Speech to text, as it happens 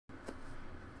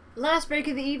Last break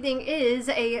of the evening is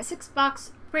a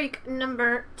 6-box break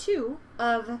number 2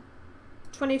 of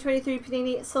 2023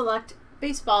 Panini Select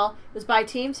Baseball. It was by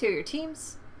teams. Here are your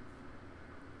teams.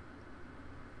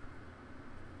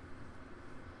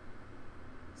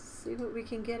 Let's see what we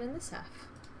can get in this half.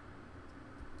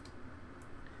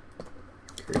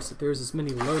 Curious if there's as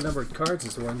many low-numbered cards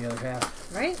as there were in the other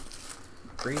half. Right?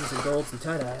 Greens and golds and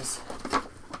tie-dyes.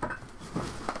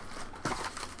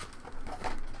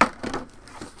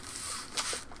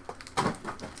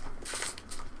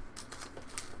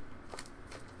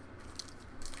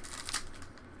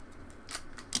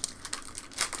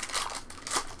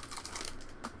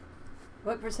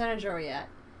 What percentage are we at?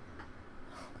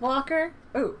 Walker?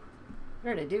 Oh,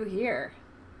 what did I do here?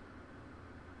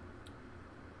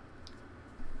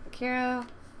 Vaquero,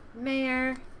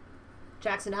 Mayer,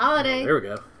 Jackson Holiday. Oh, there we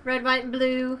go. Red, white, and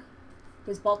blue.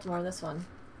 Who's Baltimore in this one?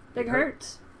 Big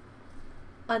Hurt.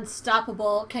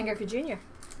 Unstoppable Ken Griffey Jr.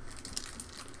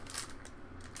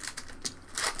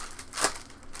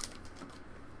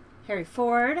 Harry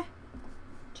Ford.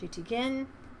 GT Ginn.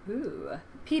 Ooh.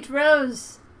 Pete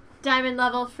Rose. Diamond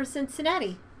level for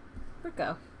Cincinnati.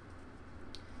 Rico.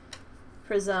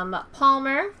 Prism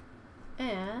Palmer.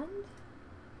 And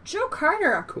Joe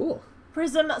Carter. Cool.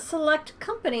 Prism Select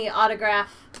Company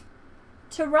autograph.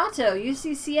 Toronto,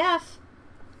 UCCF.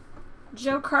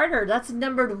 Joe Carter. That's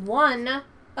numbered 1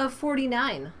 of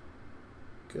 49.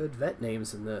 Good vet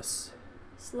names in this.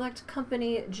 Select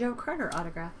Company Joe Carter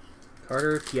autograph.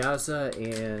 Carter, Piazza,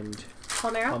 and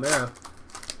Palmero.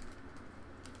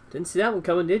 Didn't see that one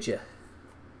coming, did you?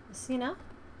 Messina.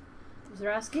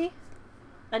 Zarowski.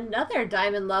 Another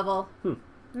diamond level.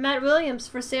 Matt Williams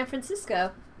for San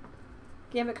Francisco.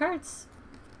 Gambit cards.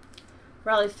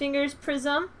 Raleigh Fingers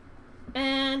Prism.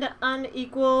 And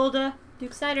unequaled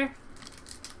Duke Snyder.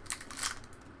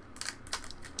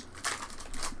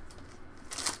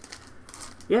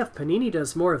 Yeah, if Panini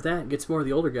does more of that and gets more of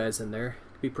the older guys in there,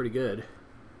 it'd be pretty good.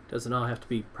 Doesn't all have to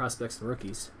be prospects and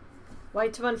rookies.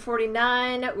 White to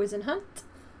 149, Wizenhunt.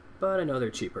 But I know they're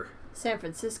cheaper. San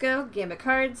Francisco, Gambit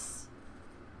cards.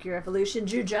 Gear Evolution,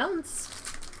 Drew Jones.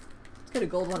 Let's get a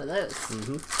gold one of those.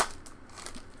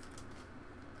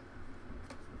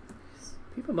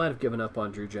 People might have given up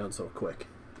on Drew Jones a little quick.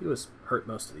 He was hurt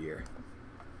most of the year.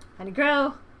 Honey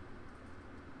Grow.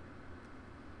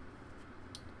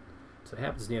 So what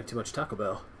happens when you have too much Taco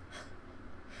Bell.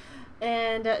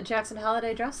 And Jackson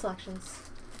Holiday draft selections.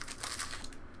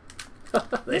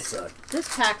 They suck.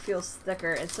 This pack feels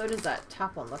thicker, and so does that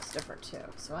top one. Looks different too.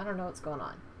 So I don't know what's going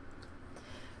on.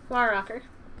 Rocker,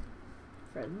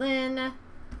 Fred Lynn,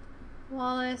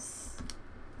 Wallace,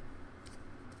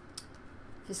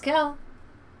 Vizquel,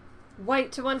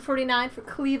 white to 149 for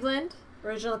Cleveland.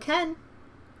 Original Ken.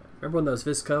 Remember when those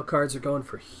Vizquel cards are going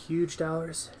for huge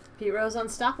dollars? Pete Rose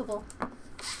Unstoppable.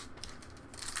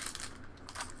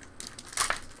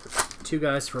 Two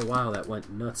guys for a while that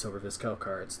went nuts over Vizquel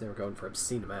cards. They were going for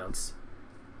obscene amounts.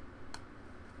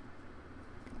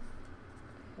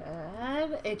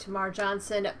 And a Tamar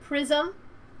Johnson Prism.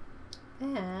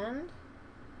 And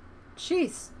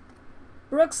jeez,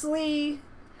 Brooks Lee,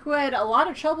 who had a lot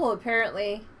of trouble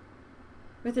apparently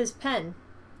with his pen.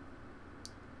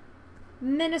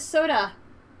 Minnesota.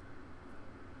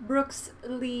 Brooks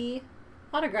Lee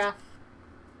autograph.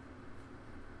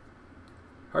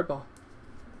 Hardball.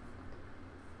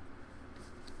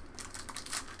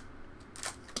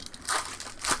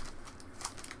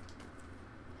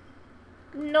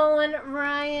 Nolan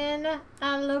Ryan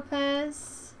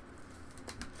Lopez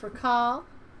for Call.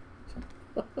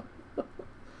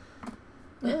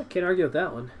 Yeah, can't argue with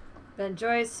that one. Ben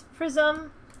Joyce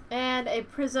Prism. And a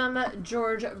Prism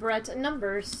George Brett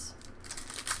numbers.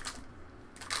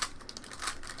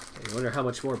 I wonder how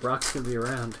much more Brock's going to be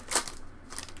around.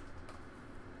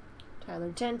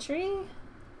 Tyler Gentry.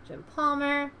 Jim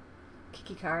Palmer.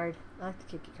 Kiki card. I like the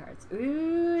Kiki cards.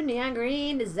 Ooh, neon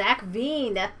green. Zach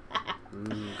Veen.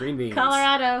 Green beans.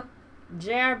 Colorado.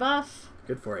 J.R. Buff.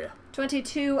 Good for you.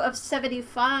 22 of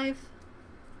 75.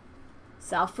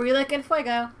 Sal Frelick and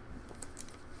Fuego.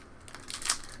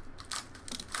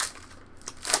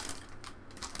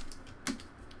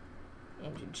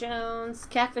 Andrew Jones.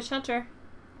 Catfish Hunter.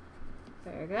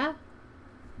 Verga.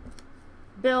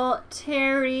 Bill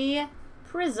Terry.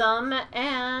 Prism.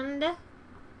 And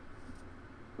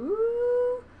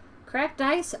ooh, Cracked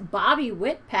Ice Bobby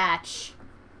Witt patch.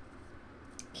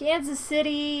 Kansas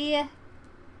City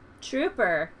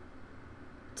Trooper.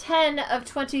 10 of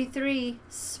 23.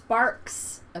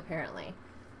 Sparks, apparently.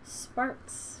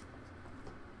 Sparks.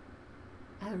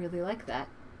 I really like that.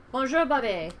 Bonjour,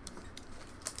 Bobby.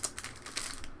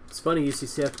 funny, you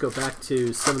used to have to go back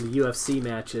to some of the UFC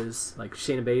matches, like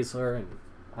Shayna Baszler and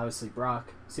obviously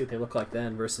Brock, see what they look like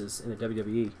then versus in the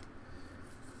WWE.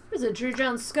 There's a Drew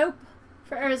Jones scope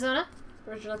for Arizona.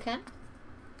 Original Ken.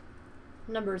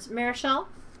 Numbers Marichal.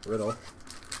 Riddle. I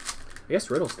guess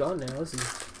Riddle's gone now, isn't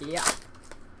he? Yeah.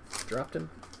 Dropped him.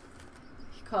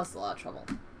 He caused a lot of trouble.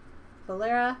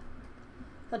 Valera.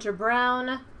 Hunter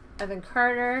Brown. Evan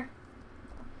Carter.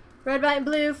 Red, white, and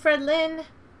blue, Fred Lynn.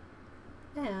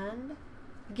 And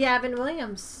Gavin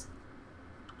Williams.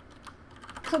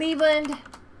 Cleveland.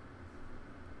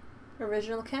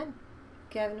 Original Ken.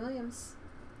 Gavin Williams.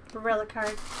 Relic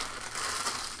card.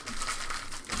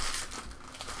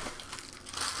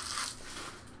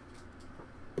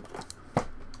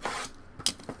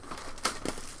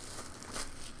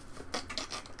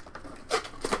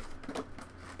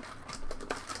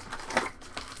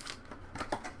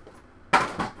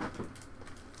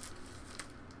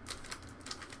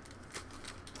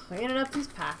 Cleaning up these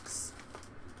packs.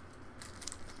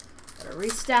 Gotta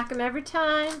restack them every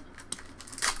time.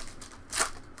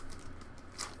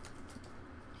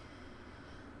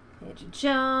 Andrew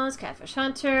Jones, Catfish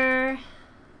Hunter,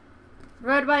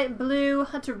 Red, White, and Blue,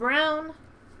 Hunter Brown,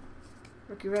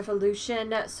 Rookie Revolution,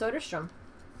 Soderstrom.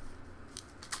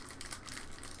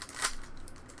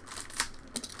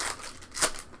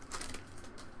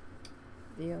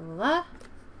 Viola,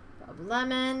 Bob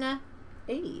Lemon,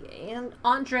 and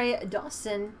Andre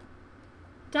Dawson,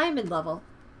 Diamond level.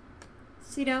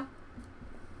 Cito.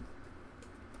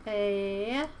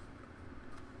 A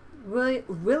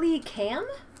Willie Cam?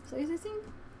 Is that his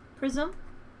name? Prism.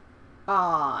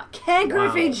 Ken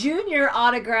Griffey Jr.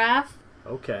 autograph.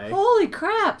 Okay. Holy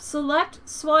crap! Select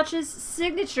Swatches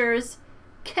Signatures.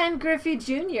 Ken Griffey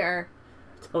Jr.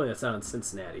 Tell me that's not in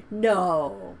Cincinnati.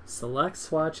 No. Select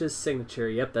Swatches signature.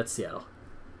 Yep, that's Seattle.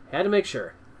 Had to make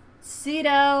sure.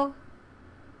 Cito.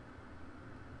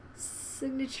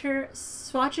 Signature.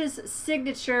 Swatches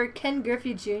Signature. Ken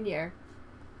Griffey Jr.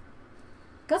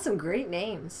 Got some great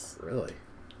names. Really?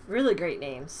 Really great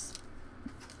names.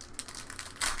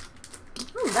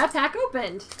 Ooh, that pack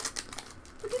opened.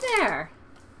 Look at there.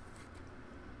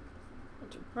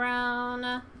 Hunter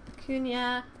Brown.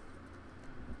 Acuna.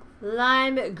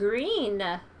 Lime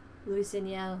Green. Luis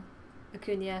Iniel.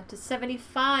 Acuna to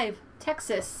 75.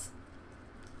 Texas.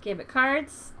 Gambit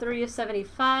cards. 3 of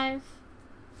 75.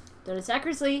 Dennis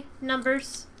Eckersley.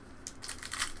 Numbers.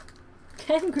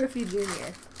 Ken Griffey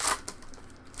Jr.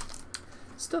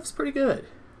 Stuff's pretty good.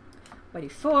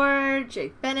 Whitey Ford.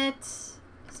 Jake Bennett.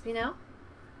 Espino.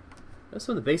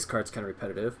 Some of the base cards kind of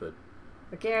repetitive, but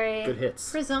McGarry. good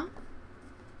hits. Prism.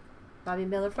 Bobby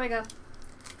Miller Fuego.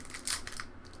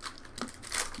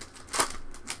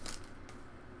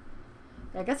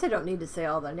 I guess I don't need to say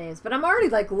all their names, but I'm already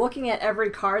like looking at every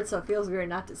card, so it feels weird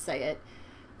not to say it.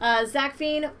 Zach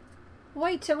Fiend,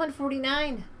 white to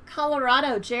 149.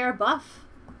 Colorado, J.R. Buff.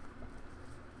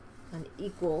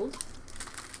 Unequaled.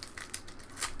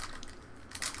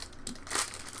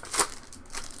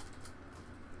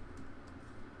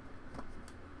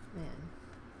 Man.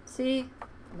 See?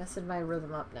 I'm messing my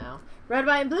rhythm up now. Red,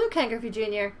 white, and blue, Ken Griffey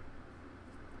Jr.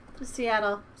 To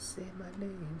Seattle. Say my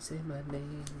name, say my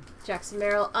name. Jackson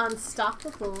Merrill,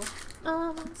 Unstoppable.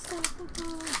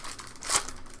 Unstoppable.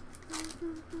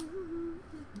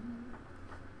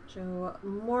 Joe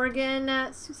Morgan,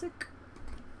 Susik.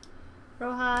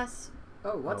 Rojas.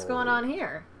 Oh, what's going on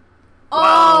here?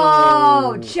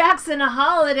 Oh, Jackson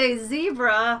Holiday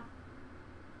Zebra.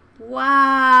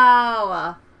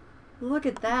 Wow. Look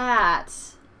at that.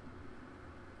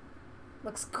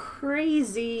 Looks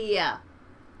crazy.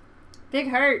 Big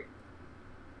hurt.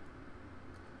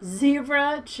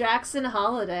 Zebra Jackson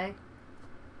Holiday.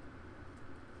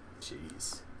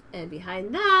 Jeez. And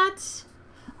behind that,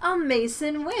 a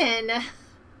Mason Wynn.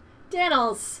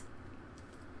 Daniels.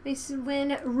 Mason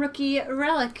Wynn Rookie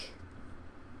Relic.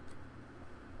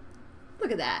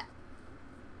 Look at that.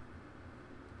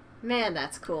 Man,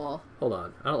 that's cool. Hold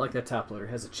on. I don't like that top loader. It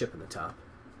has a chip in the top.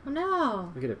 Oh,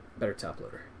 no. We get a better top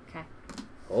loader. Okay.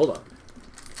 Hold on.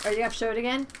 Are you going to show it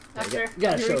again? After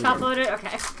gotta you show it top again. loaded?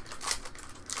 Okay.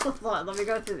 Hold on, let me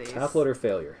go through these. Top loader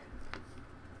failure.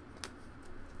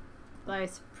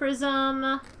 Nice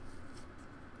Prism.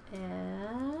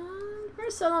 And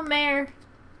Marcelo Mayer.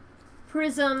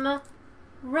 Prism.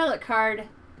 Relic card.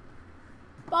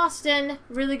 Boston.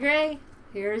 Really gray.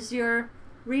 Here's your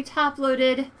retop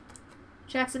loaded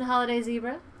Jackson Holiday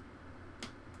Zebra.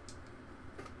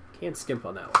 Can't skimp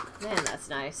on that one. Man, that's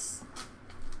nice.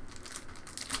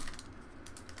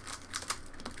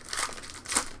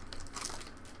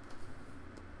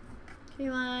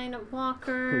 Keyline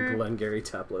Walker. Glengarry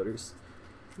top loaders.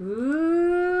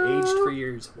 Ooh. Aged for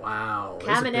years. Wow.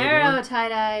 there's a big Caminero one.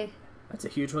 tie-dye. That's a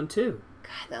huge one, too.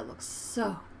 God, that looks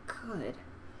so good.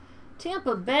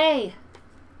 Tampa Bay.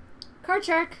 Card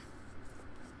Shark.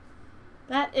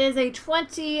 That is a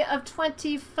 20 of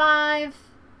 25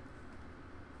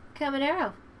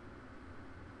 Caminero.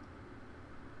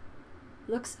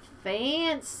 Looks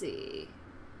fancy.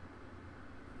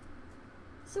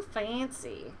 So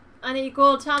fancy.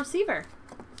 Unequal Tom Seaver.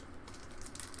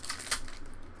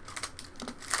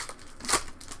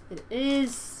 It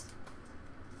is.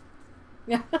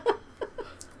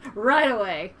 Right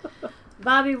away.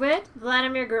 Bobby Witt,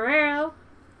 Vladimir Guerrero,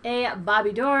 a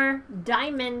Bobby Dorr,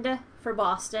 Diamond for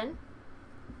Boston,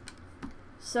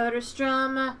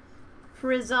 Soderstrom,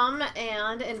 Prism,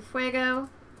 and in Fuego,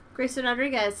 Grayson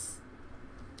Rodriguez.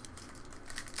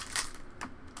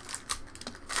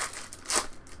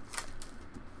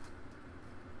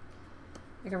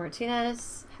 Edgar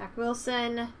Martinez, Hack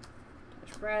Wilson,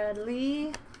 Josh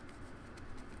Bradley,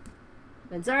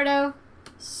 Manzardo,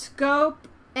 Scope,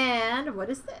 and what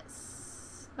is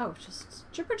this? Oh,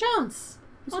 just Chipper Jones.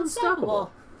 He's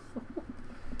Unstoppable.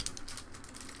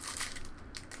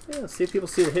 Yeah, see if people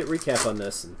see the hit recap on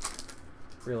this and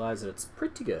realize that it's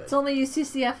pretty good. It's only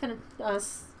UCCF and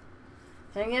us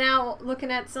hanging out,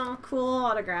 looking at some cool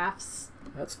autographs.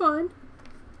 That's fine.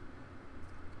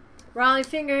 Raleigh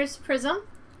Fingers, Prism.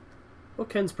 Well,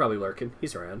 Ken's probably lurking.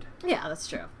 He's around. Yeah, that's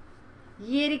true.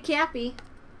 Yeti Cappy,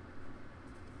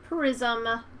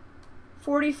 Prism,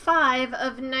 45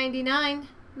 of 99,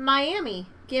 Miami,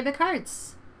 Gambit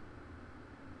Cards.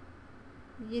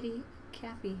 Yeti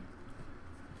Cappy.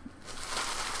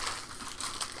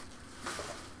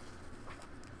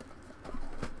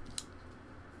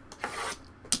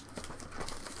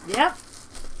 Yep.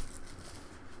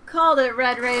 Called it,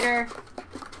 Red Raider.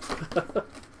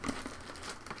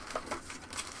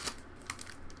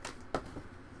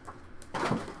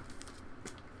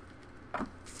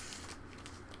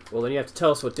 Well, then you have to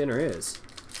tell us what dinner is.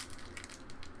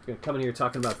 You're gonna come in here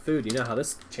talking about food. You know how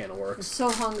this channel I'm works. so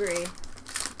hungry.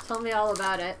 Tell me all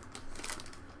about it.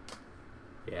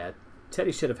 Yeah,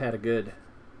 Teddy should have had a good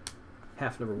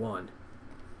half number one.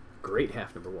 Great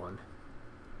half number one.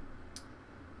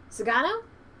 Zagano?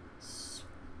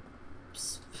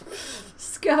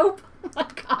 Scope? Oh my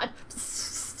god.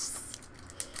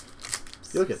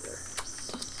 You'll get there.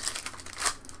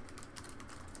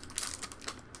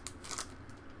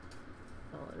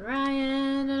 Nolan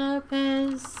Ryan,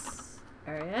 Lopez,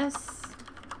 Arias,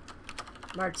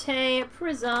 Marte,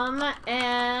 Prism,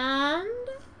 and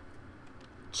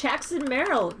Jackson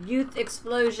Merrill, Youth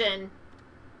Explosion.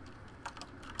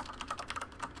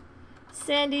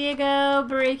 San Diego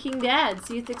Breaking Dads,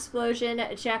 Youth Explosion,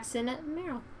 Jackson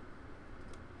Merrill.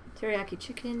 Teriyaki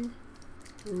Chicken.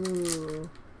 Ooh.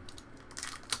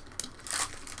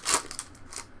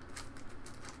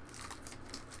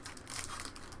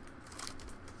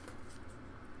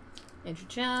 Andrew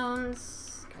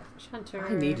Jones, Catfish Hunter.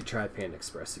 I need to try Panda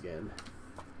Express again.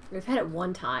 We've had it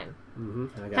one time.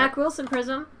 Mm-hmm. Hack Wilson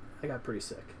Prism. I got pretty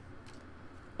sick.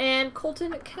 And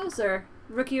Colton Cowser,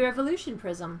 Rookie Revolution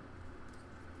Prism.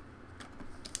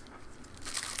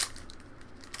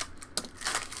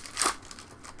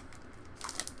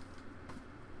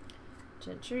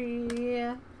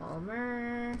 Gentry,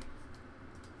 Palmer,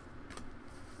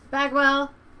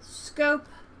 Bagwell, Scope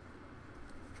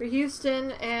for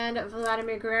Houston, and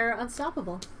Vladimir Guerrero,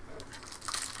 Unstoppable.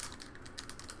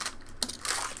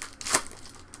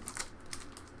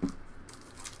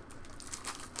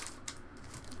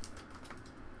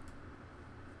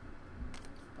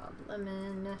 Bob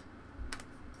Lemon.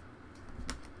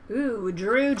 Ooh,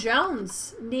 Drew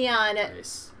Jones, Neon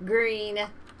Nice. Green.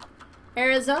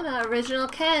 Arizona Original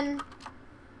Ken,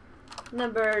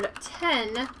 numbered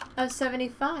 10 of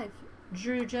 75.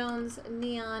 Drew Jones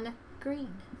Neon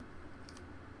Green.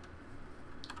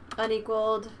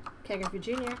 Unequaled Ken Griffey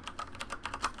Jr.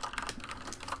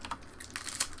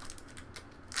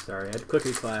 Sorry, I had to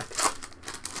clickety clack.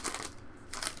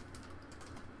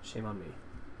 Shame on me.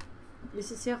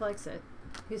 UCCF likes it.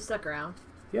 He's stuck around.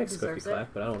 He likes clickety Deserves clack,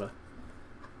 but I don't want to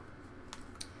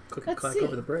clickety Let's clack see.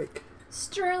 over the break.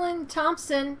 Sterling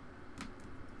Thompson,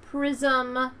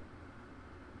 Prism,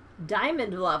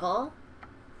 Diamond Level,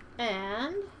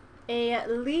 and a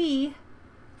Lee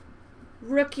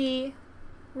Rookie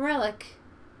Relic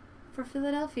for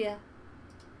Philadelphia.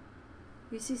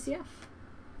 UCCF.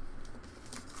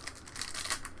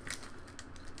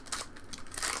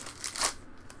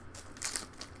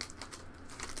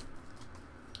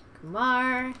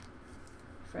 Kumar,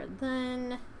 Fred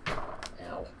Lynn.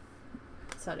 Ow.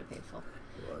 Sounded painful.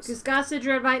 It was. Goose Gossage,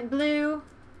 Red, White, and Blue.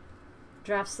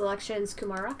 Draft selections,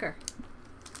 Kumar Rocker.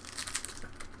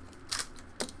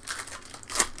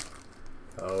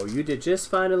 Oh, you did just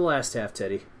fine in the last half,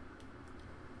 Teddy.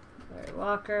 Larry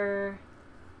Walker.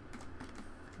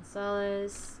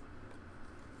 Gonzalez.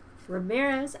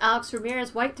 Ramirez. Alex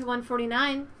Ramirez, white to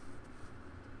 149.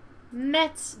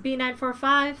 Mets,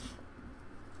 B945.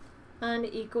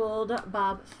 Unequaled,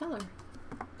 Bob Feller.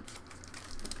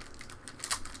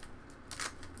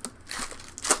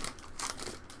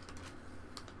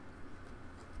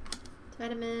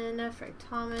 Tiedemann, Frank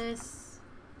Thomas.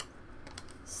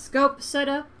 Scope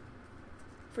Soto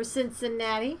for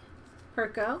Cincinnati.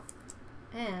 Perko.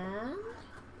 And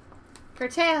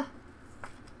Cortea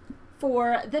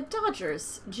for the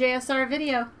Dodgers. JSR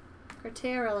Video.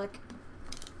 Cortea relic.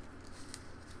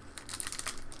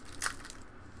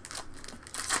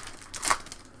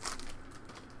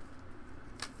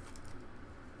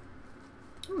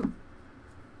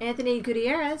 Anthony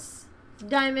Gutierrez.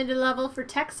 Diamond level for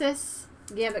Texas.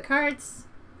 Gambit cards.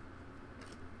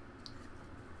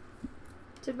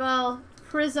 Tibal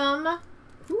Prism.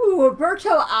 Ooh,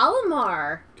 Roberto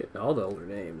Alomar. Getting all the older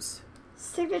names.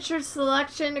 Signature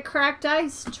selection, cracked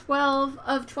ice, 12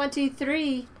 of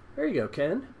 23. There you go,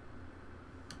 Ken.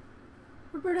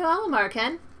 Roberto Alomar,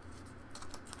 Ken.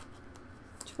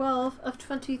 12 of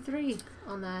 23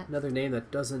 on that. Another name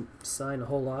that doesn't sign a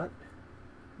whole lot.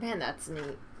 Man, that's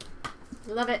neat.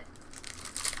 Love it.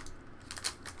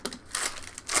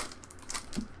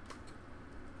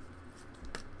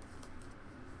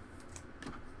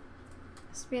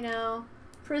 Espino.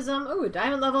 Prism. Ooh,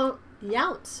 diamond level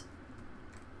Yount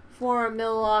for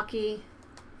Milwaukee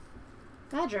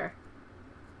Badger.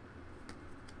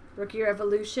 Rookie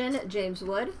Revolution, James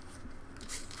Wood.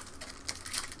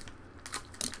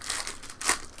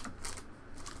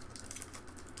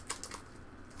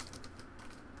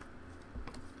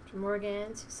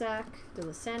 Morgan, Susak, De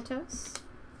Los Santos.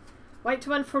 White to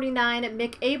 149,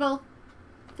 Mick Abel,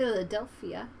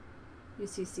 Philadelphia,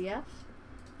 UCCF.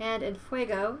 And in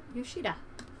Fuego, Yoshida.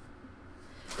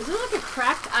 Is there like a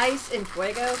cracked ice in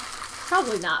Fuego?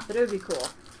 Probably not, but it would be cool.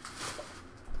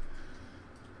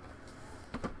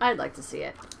 I'd like to see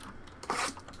it.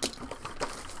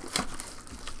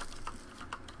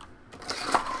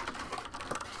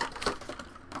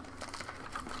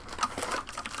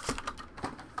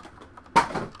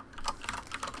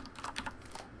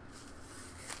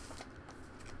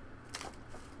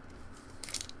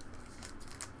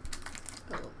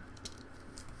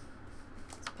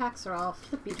 Packs are all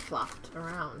flippy flopped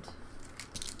around.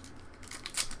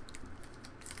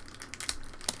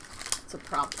 It's a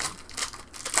problem.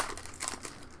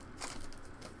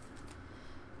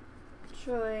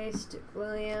 Choice, Duke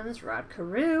Williams, Rod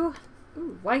Carew.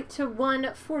 Ooh, white to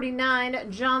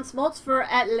 149, John Smoltz for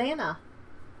Atlanta.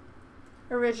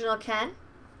 Original Ken.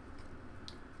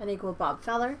 Unequal Bob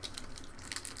Feller.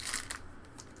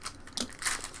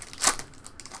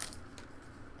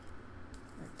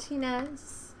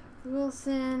 Martinez.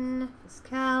 Wilson,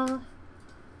 Pascal,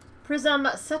 Prism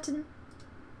Sutton,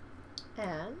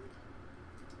 and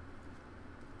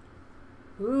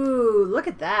ooh, look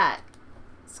at that.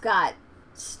 It's got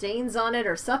stains on it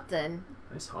or something.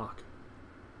 Nice hawk.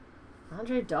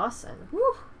 Andre Dawson.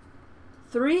 Woo!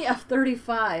 3 of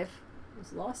 35.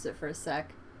 Just lost it for a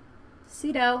sec.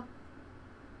 Cito.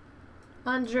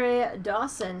 Andre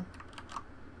Dawson.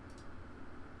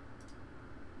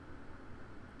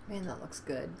 Man, that looks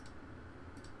good.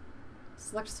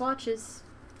 Select swatches.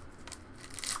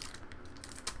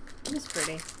 It is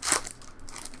pretty.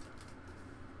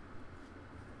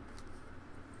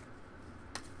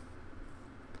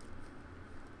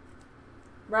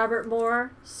 Robert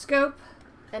Moore, Scope.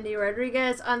 Andy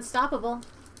Rodriguez, Unstoppable.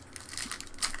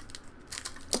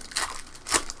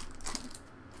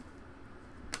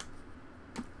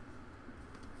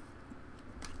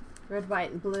 Red,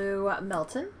 white, and blue,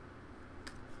 Melton.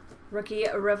 Rookie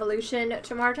Revolution,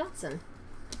 Tamar Johnson.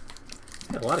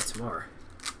 Got a lot of Tamar.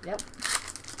 Yep.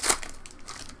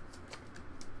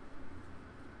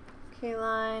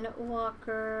 K-Line,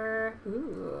 Walker.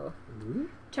 Ooh. Ooh.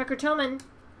 Tucker Tillman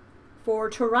for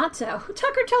Toronto.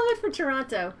 Tucker Tillman for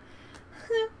Toronto.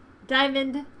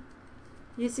 Diamond,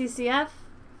 UCCF.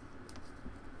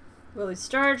 Willie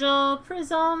Stargell,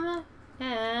 Prism,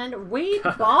 and Wade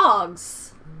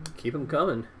Boggs. Keep them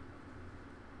coming.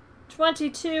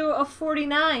 22 of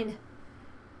 49.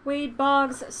 Wade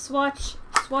Boggs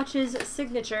swatches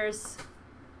signatures.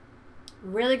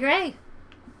 Really great.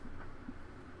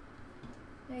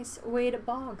 Nice Wade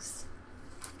Boggs.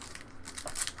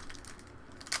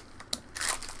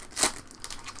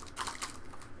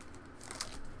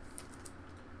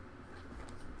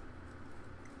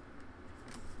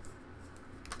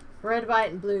 Red,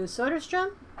 white, and blue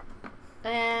Soderstrom.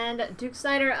 And Duke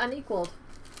Snyder unequaled.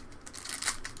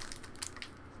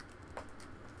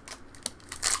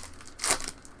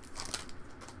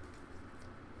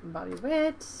 Bobby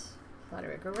Witt,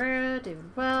 Vladimir Guerrero,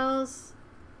 David Wells.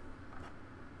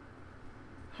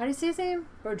 How do you say his name?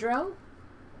 Boudreaux?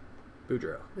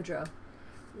 Boudreaux. Boudreaux.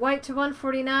 White to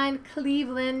 149,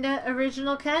 Cleveland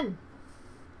Original Ken.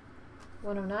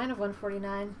 109 of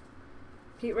 149.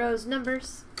 Pete Rose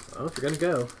numbers. Oh, if you're going to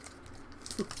go.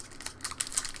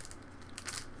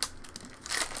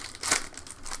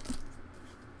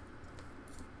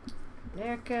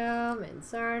 Nerco,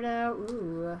 Manzardo,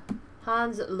 ooh.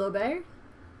 Hans Lobert,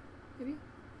 maybe.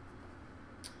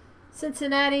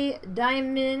 Cincinnati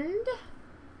Diamond,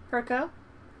 Perko.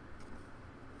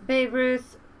 Babe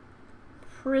Ruth,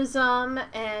 Prism,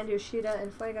 and Yoshida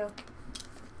and Fuego.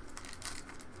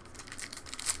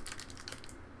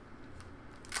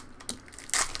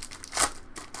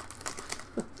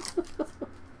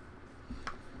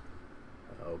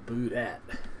 Oh, boo that.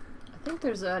 I think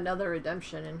there's another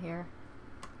redemption in here.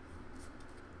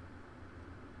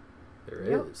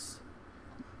 There is.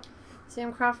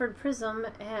 Sam Crawford Prism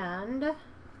and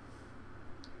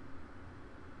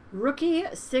rookie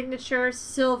signature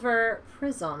silver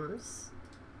prisms.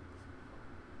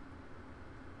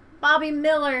 Bobby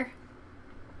Miller.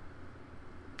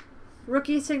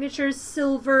 Rookie signature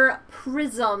silver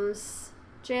prisms.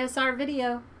 JSR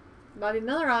video. Bobby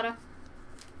Miller auto.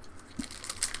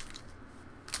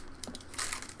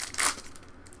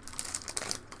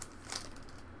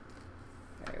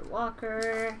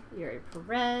 Walker, Yuri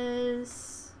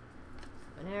Perez,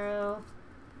 Monero.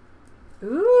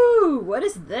 Ooh, what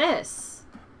is this?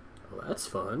 Oh, that's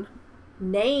fun.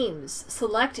 Names.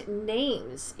 Select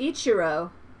names.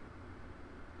 Ichiro.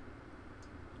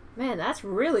 Man, that's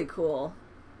really cool.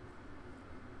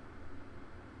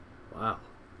 Wow.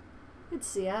 It's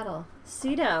Seattle.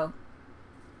 Cito.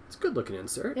 It's a good looking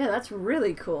insert. Yeah, that's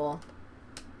really cool.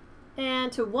 And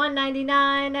to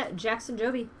 199, Jackson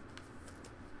Joby.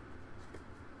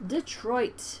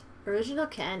 Detroit. Original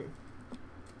Ken.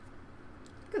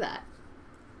 Look at that.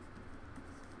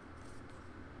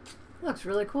 Looks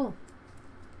really cool.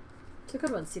 It's a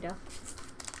good one, Cito.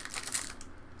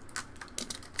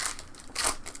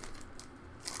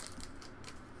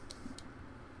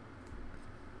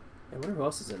 I wonder who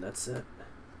else is in that set.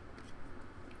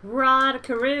 Rod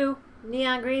Carew.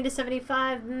 Neon Green to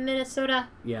 75, Minnesota.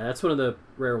 Yeah, that's one of the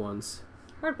rare ones.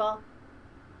 Hardball.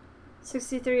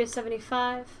 63 of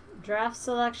 75. Draft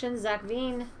selection, Zach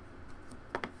Veen.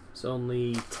 There's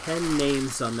only 10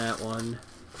 names on that one.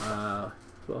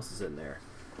 Who else is in there?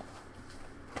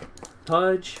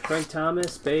 Pudge, Frank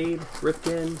Thomas, Babe,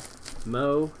 Ripken,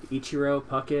 Mo, Ichiro,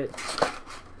 Puckett,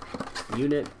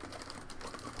 Unit,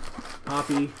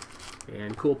 Poppy,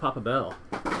 and Cool Papa Bell.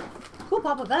 Cool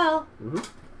Papa Bell. Mm-hmm. On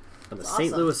the That's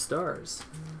St. awesome. Louis Stars.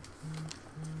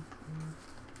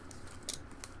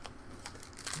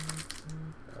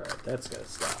 Alright, that's gotta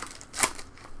stop.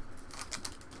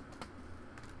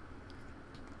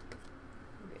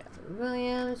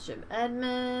 Williams, Jim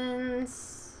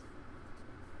Edmonds,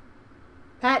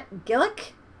 Pat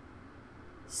Gillick,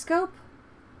 Scope,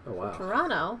 Oh, wow.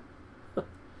 Toronto,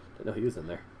 Didn't know he was in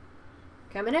there.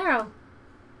 Caminero,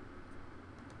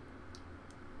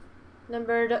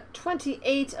 numbered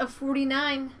 28 of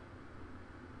 49.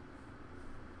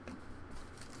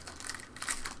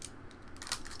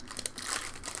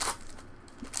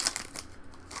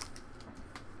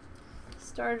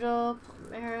 Stargell,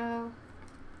 Palmero,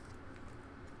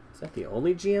 Is that the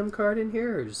only GM card in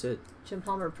here, or is it? Jim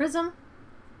Palmer Prism,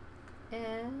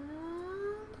 and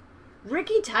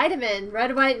Ricky Tiedemann,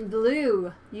 red, white, and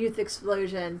blue Youth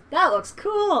Explosion. That looks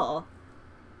cool.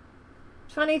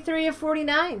 23 of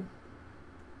 49.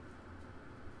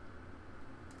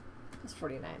 That's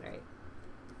 49, right?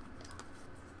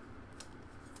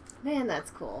 Man,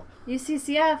 that's cool.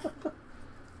 UCCF.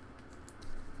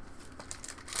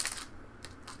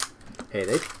 Hey,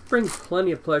 they bring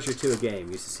plenty of pleasure to a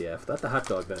game, UCCF. Not the hot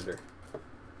dog vendor.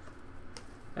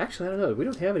 Actually, I don't know. We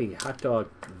don't have any hot dog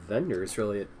vendors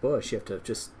really at Busch. You have to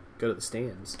just go to the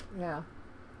stands. Yeah.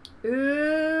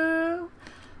 Ooh.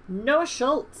 Noah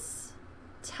Schultz.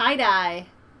 Tie-dye.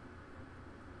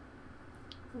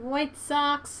 White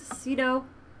Sox. Cito.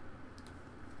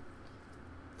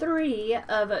 3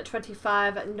 of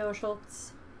 25. Noah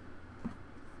Schultz.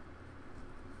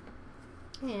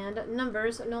 And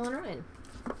numbers, Nolan Ryan.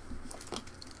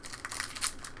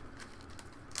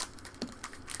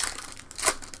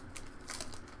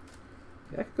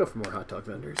 Yeah, I could go for more hot dog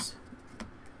vendors.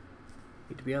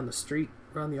 Need to be on the street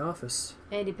around the office.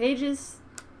 Andy Pages.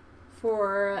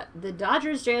 For the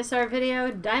Dodgers JSR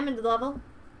video, diamond level.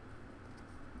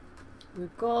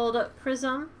 Gold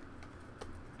Prism.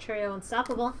 Trio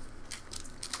Unstoppable.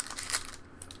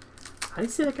 How do you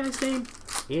say that guy's name?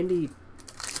 Andy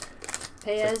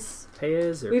Paez.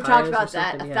 Paez or We've Paez talked or about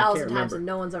that something? a Yeah, I can't thousand times remember. and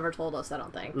no one's ever told us, I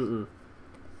don't think.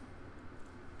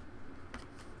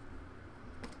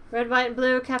 Red, white, and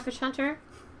blue Catfish Hunter.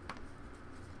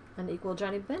 Unequal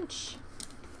Johnny Bench.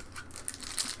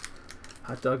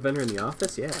 Hot dog vendor in the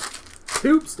office? Yeah.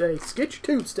 Tube steaks. Get your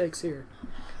tube steaks here.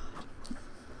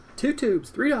 2 tubes,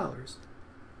 $3.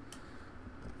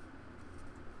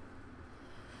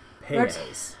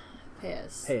 Paez.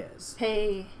 Paez. Paez.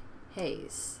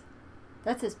 Paez.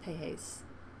 That's his Paez.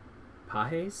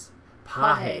 Paez?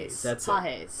 Paez. That's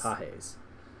Paez. it. Paez.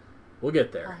 We'll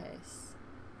get there. Paez.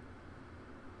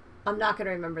 I'm not going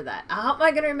to remember that. How am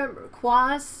I going to remember?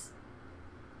 Quas,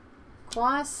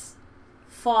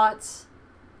 Fought,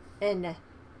 and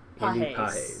Andy Paez.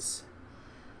 Paez.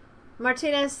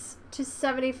 Martinez to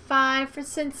 75 for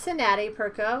Cincinnati.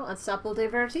 Perco. Unstoppable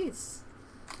Dave Ortiz.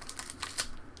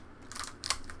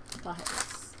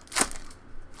 Paez.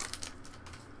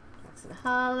 Jackson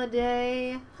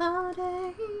Holiday.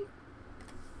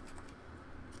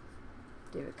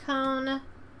 David Cone.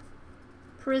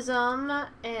 Prism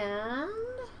and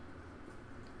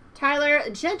Tyler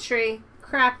Gentry.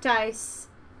 Cracked Ice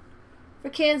for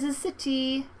Kansas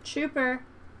City. Trooper.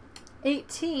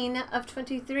 18 of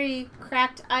 23.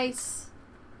 Cracked Ice.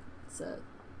 It's a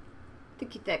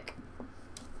thick.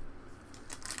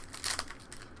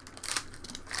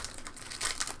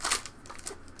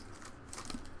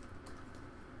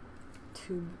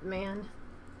 Tube man.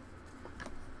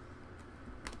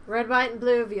 Red, white, and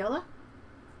blue Viola.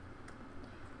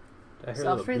 Did I hear a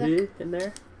Self little free blue in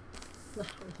there?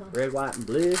 Red, white, and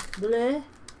blue. Bleh.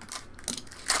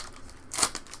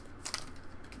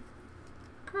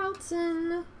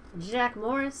 Carlton. Jack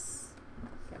Morris.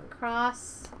 Kevin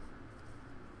Cross.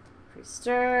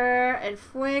 Priester. And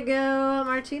Fuego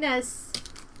Martinez.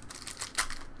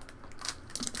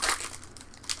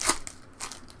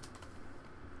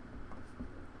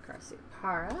 Garcia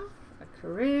Para.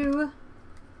 Carew.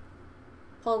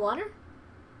 Paul Warner.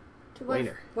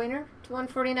 Wainer to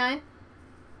 149.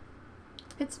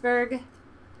 Pittsburgh.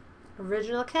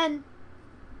 Original Ken.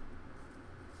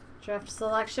 Draft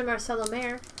selection Marcelo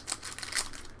Mayer.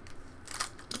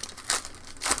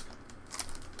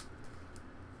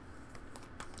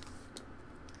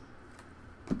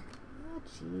 Oh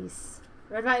jeez.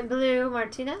 Red, white, and blue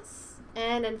Martinez.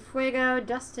 And in Fuego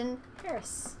Dustin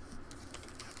Harris.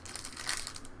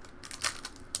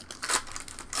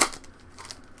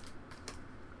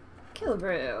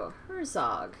 Killebrew,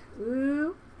 Herzog,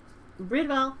 ooh,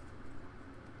 Bridwell,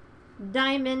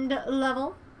 diamond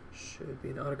level. Should be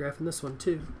an autograph in this one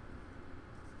too.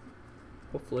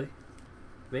 Hopefully.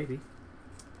 Maybe.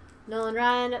 Nolan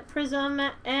Ryan, Prism,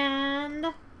 and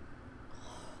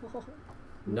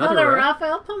Another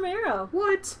Rafael Palmeiro.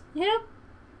 What? Yep.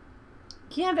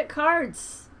 Gambit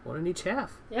cards. One in each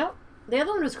half. Yep. The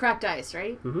other one was Cracked Ice,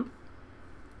 right? Mm-hmm.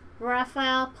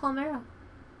 Rafael Palmeiro.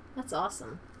 That's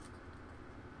awesome.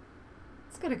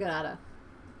 Let's get a good auto.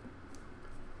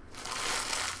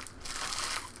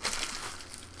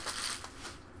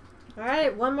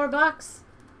 Alright, one more box.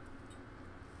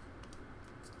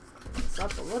 Clean this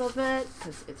up a little bit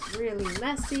because it's really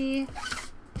messy.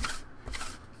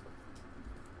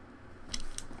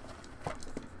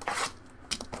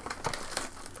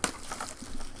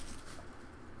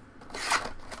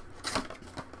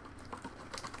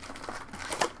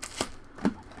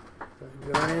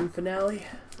 Grand finale.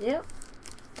 Yep.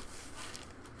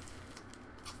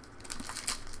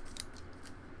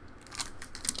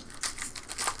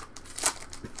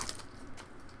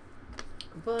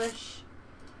 Bush,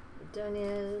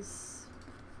 Ordonez,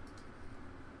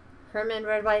 Herman,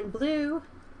 red, white, and blue,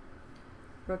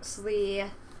 Brooksley,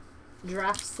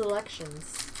 draft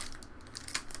selections.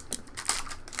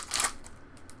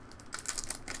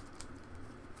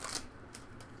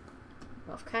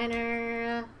 Ralph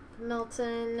Kiner,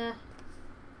 Milton,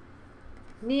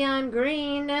 Neon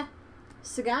Green,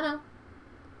 Sagano,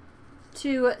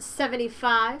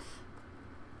 275.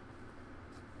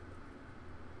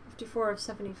 54 of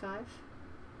 75.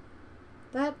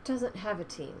 That doesn't have a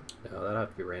team. No, that'd have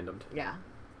to be randomed. Yeah.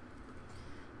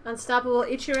 Unstoppable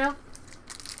Ichiro.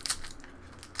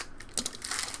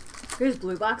 Here's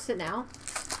blue box it now.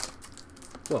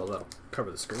 Well, they'll cover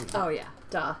the screen. Oh yeah,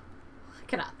 duh. I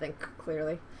cannot think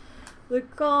clearly.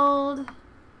 Luke Gold.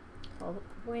 Paul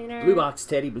Wainer. Blue box,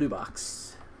 Teddy. Blue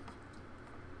box.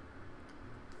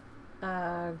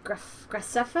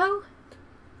 Graceffo.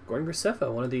 Gordon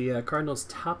Graceffa, one of the Cardinals'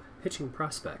 top pitching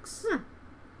prospects.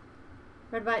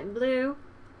 Red, white, and blue.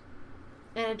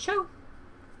 And Cho.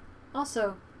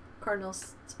 Also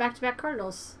Cardinals. It's back-to-back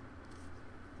Cardinals.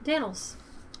 Daniels.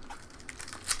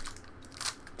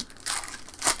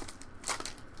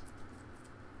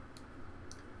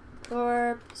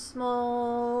 Thorpe,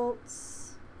 Smoltz,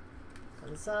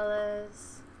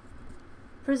 Gonzalez,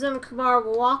 Prism, Kumar,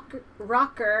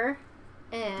 Rocker,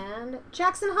 and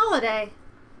Jackson Holiday.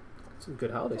 Some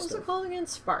good holiday What was stuff. it called again?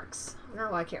 Sparks. I don't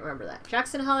know why I can't remember that.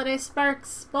 Jackson Holiday,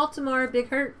 Sparks, Baltimore, Big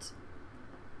Hurt.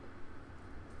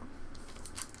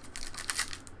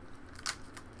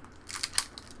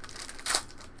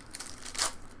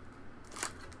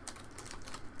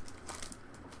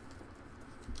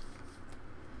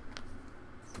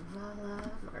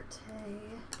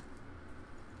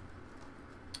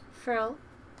 Frill,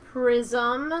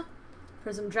 Prism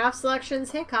Draft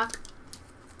Selections, Hancock.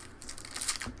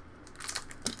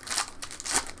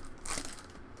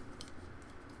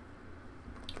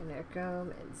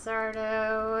 Canerco,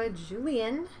 Manzardo,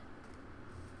 Julian.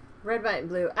 Red, white, and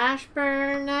blue,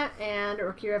 Ashburn, and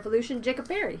Rookie Revolution, Jacob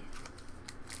Berry.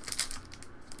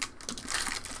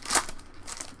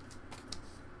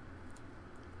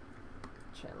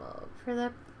 Trammell,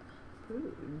 Phillip,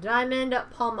 Diamond,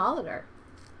 Paul Molitor.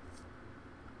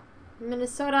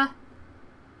 Minnesota.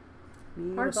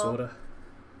 Minnesota.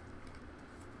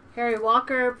 Harry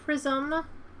Walker, Prism.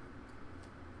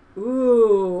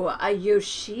 Ooh, a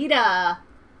Yoshida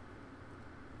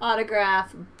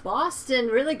autograph. Boston,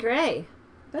 really gray.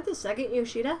 Is that the second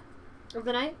Yoshida of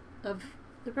the night? Of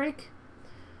the break?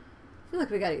 I feel like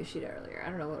we got a Yoshida earlier.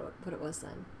 I don't know what it was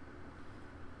then.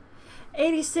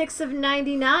 86 of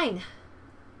 99.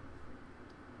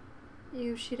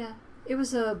 Yoshida. It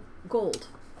was a gold.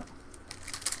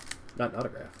 Not an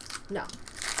autograph. No.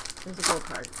 It was a gold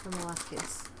card from the last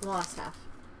case. The last half.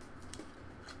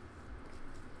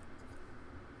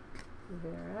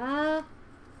 Vera.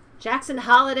 Jackson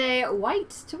Holiday, white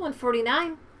to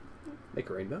 149. Make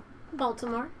a rainbow.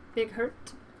 Baltimore, Big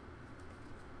Hurt.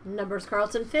 Numbers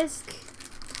Carlton Fisk.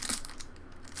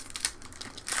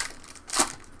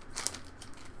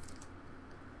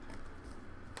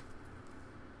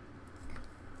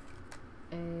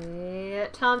 A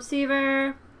Tom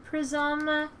Seaver,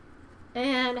 Prism,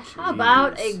 and how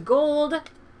about a gold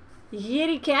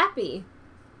Yeti Cappy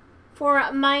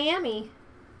for Miami?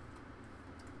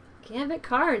 Gambit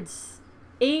cards,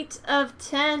 8 of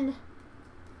 10.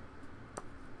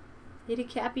 Yeti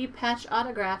Cappy patch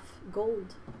autograph,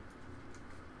 gold.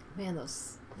 Man,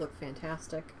 those look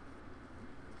fantastic.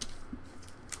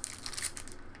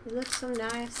 They look so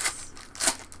nice.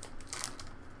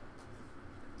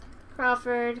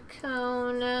 Crawford,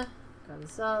 Cone,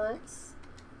 Gonzalez.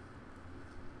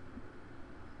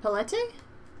 Palette?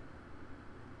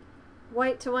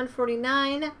 White to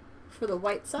 149 for the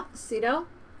White Sox, Cito.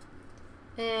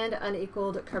 And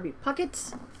unequaled Kirby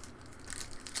Puckett.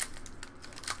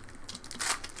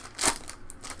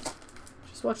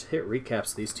 Just watch the hit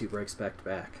recaps of these two breaks back to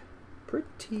back.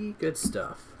 Pretty good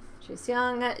stuff. Chase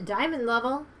Young, diamond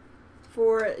level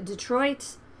for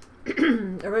Detroit.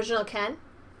 Original Ken.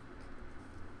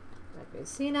 Mike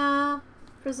Messina,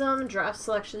 Prism, Draft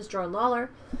Selections, Jordan Lawler.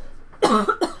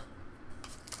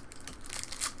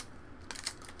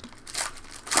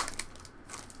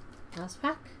 Last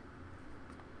pack.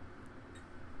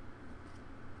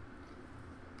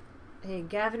 A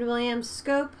Gavin Williams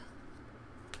scope.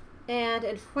 And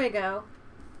in Fuego,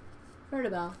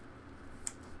 Bernabel.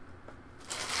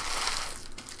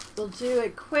 We'll do a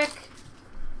quick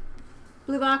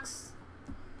blue box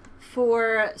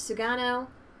for Sugano.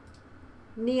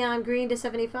 Neon green to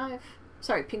 75.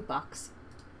 Sorry, pink box.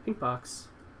 Pink box.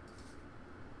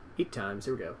 8 times.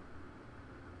 Here we go.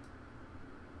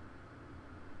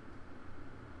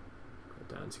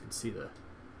 Go down so you can see the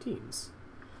teams.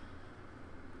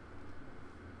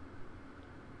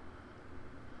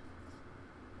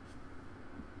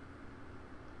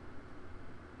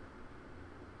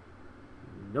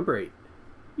 Number 8.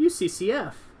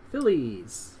 UCCF.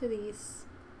 Phillies. Phillies.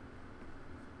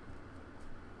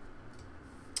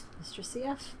 Mr.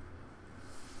 CF.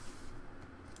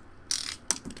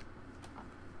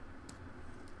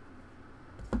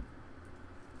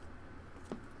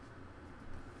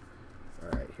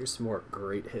 Alright, here's some more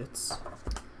great hits.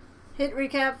 Hit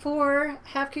recap for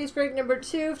half case break number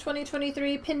 2 of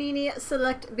 2023 Panini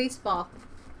Select Baseball.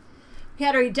 We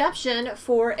had a redemption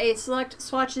for a Select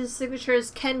Swatches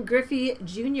Signatures Ken Griffey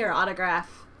Jr.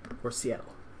 autograph. For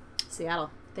Seattle.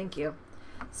 Seattle, thank you.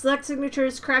 Select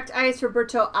Signatures Cracked Ice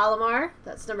Roberto Alomar.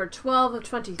 That's number 12 of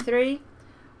 23.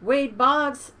 Wade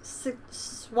Boggs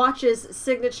swatches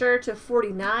signature to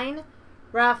 49.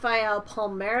 Rafael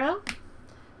Palmeiro.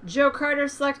 Joe Carter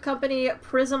Select Company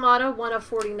Prism Auto 1 of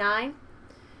 49.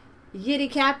 Yiddy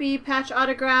Cappy patch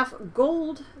autograph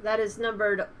gold. That is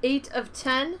numbered 8 of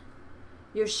 10.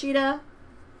 Yoshida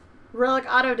relic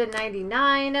auto to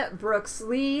 99. Brooks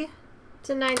Lee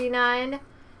to 99.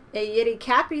 A Yiddy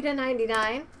Cappy to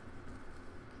 99.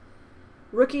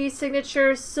 Rookie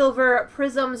signature silver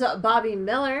prisms Bobby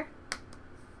Miller.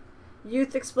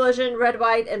 Youth Explosion red,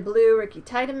 white, and blue Ricky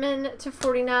Tiedemann to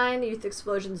 49. Youth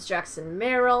Explosions Jackson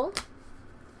Merrill.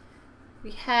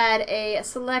 We had a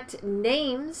select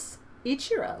names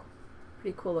Ichiro.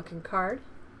 Pretty cool looking card.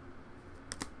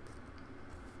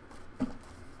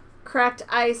 Cracked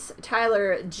Ice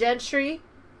Tyler Gentry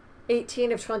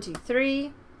 18 of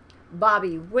 23.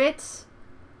 Bobby Witt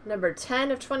number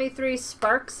 10 of 23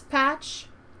 Sparks patch.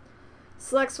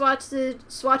 Select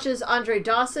swatches Andre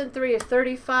Dawson 3 of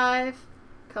 35.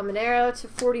 Caminero to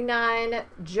 49.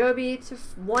 Joby to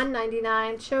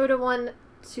 199. Cho to 1.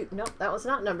 Nope, that was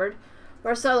not numbered.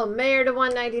 Marcelo Mayer to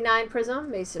 199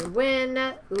 Prism. Mason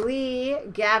Wynn. Lee.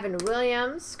 Gavin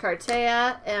Williams.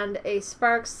 Cartea. And a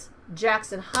Sparks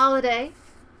Jackson Holiday.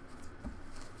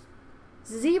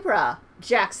 Zebra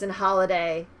Jackson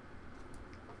Holiday.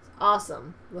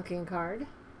 Awesome looking card.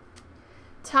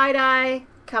 Tie-dye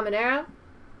Caminero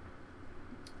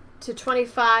to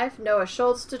 25. Noah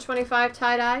Schultz to 25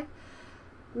 tie-dye.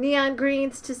 Neon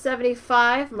Greens to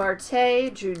 75.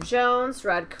 Marte, Drew Jones,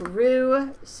 Rod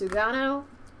Carew, Sugano,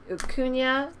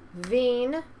 Acuna,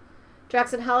 Veen,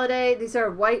 Jackson Holiday. These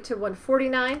are white to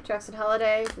 149. Jackson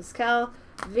Holiday, Vizquel,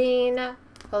 Veen,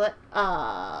 Palette,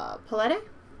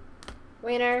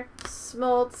 Wayner,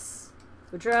 Smoltz,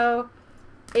 Woodrow,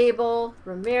 Abel,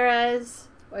 Ramirez,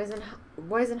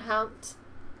 Weisenhout,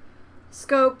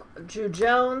 Scope, Drew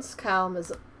Jones, Kyle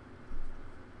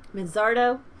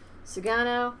Mazzardo,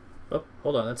 Sugano. Oh,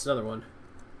 hold on, that's another one.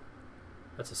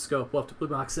 That's a Scope. We'll have to blue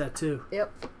box that too.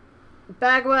 Yep.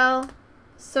 Bagwell,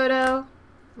 Soto,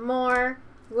 Moore,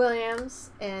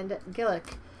 Williams, and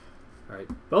Gillick. All right,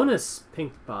 bonus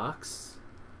pink box.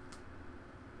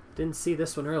 Didn't see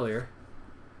this one earlier.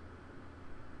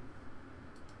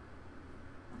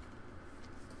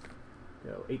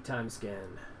 Go 8 times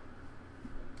again.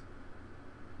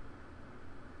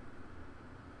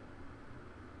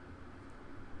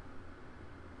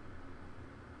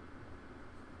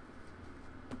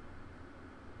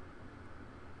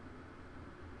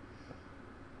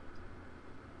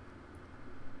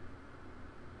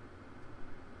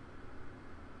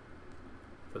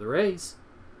 For the Rays.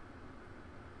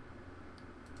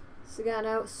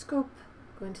 Sugano, Scope,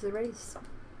 going to the Rays.